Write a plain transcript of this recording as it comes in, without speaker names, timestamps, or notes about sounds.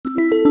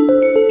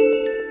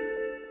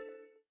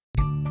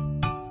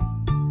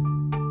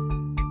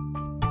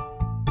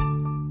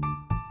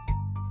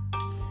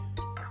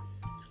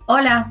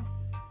Hola,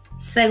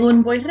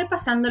 según voy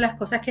repasando las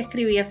cosas que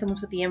escribí hace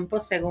mucho tiempo,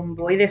 según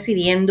voy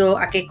decidiendo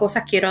a qué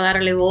cosas quiero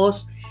darle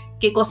voz,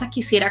 qué cosas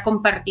quisiera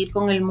compartir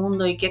con el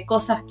mundo y qué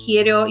cosas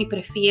quiero y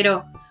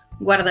prefiero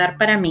guardar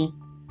para mí,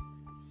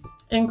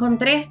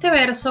 encontré este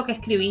verso que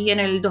escribí en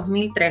el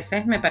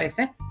 2013, me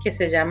parece, que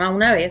se llama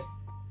Una vez.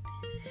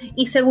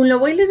 Y según lo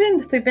voy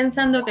leyendo, estoy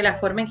pensando que la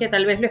forma en que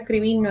tal vez lo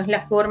escribí no es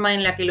la forma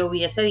en la que lo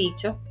hubiese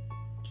dicho.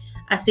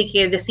 Así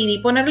que decidí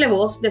ponerle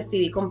voz,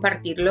 decidí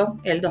compartirlo.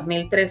 El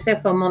 2013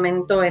 fue un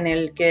momento en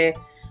el que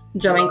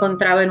yo me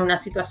encontraba en una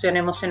situación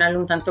emocional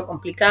un tanto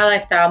complicada,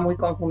 estaba muy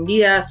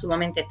confundida,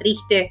 sumamente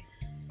triste,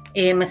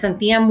 me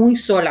sentía muy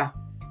sola.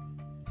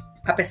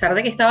 A pesar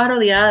de que estaba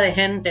rodeada de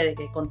gente, de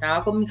que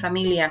contaba con mi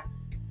familia,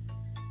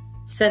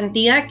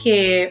 sentía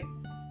que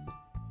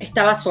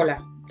estaba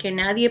sola, que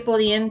nadie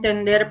podía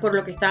entender por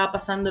lo que estaba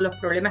pasando, los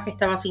problemas que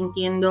estaba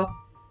sintiendo,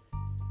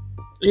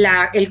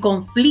 el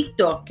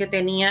conflicto que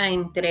tenía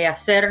entre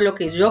hacer lo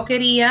que yo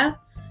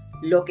quería,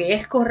 lo que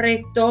es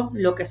correcto,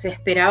 lo que se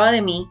esperaba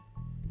de mí,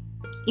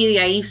 y de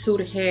ahí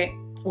surge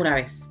Una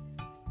vez.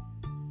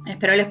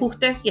 Espero les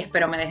guste y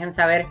espero me dejen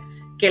saber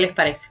qué les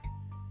parece.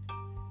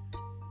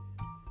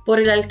 Por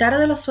el altar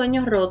de los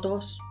sueños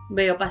rotos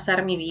veo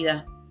pasar mi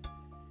vida.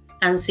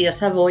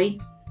 Ansiosa voy,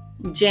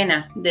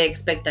 llena de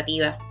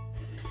expectativa.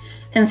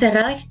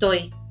 Encerrada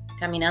estoy,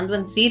 caminando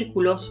en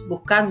círculos,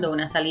 buscando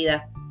una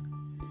salida.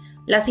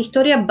 Las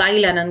historias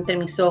bailan ante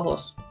mis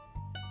ojos.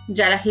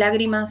 Ya las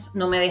lágrimas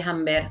no me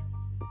dejan ver.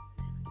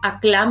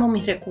 Aclamo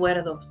mis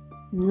recuerdos.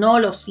 No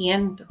lo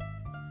siento.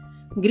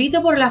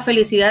 Grito por la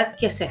felicidad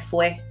que se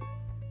fue,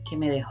 que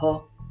me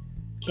dejó,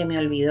 que me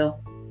olvidó.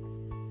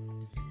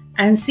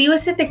 Ansío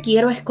ese te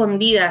quiero a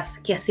escondidas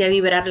que hacía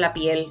vibrar la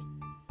piel.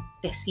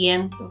 Te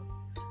siento,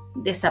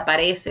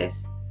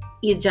 desapareces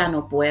y ya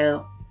no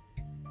puedo.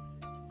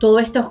 Todo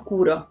está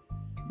oscuro.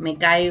 Me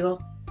caigo,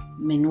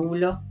 me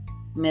nublo,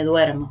 me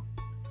duermo.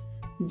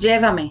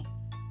 Llévame,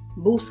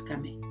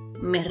 búscame,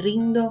 me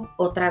rindo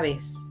otra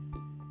vez,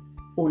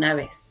 una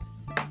vez.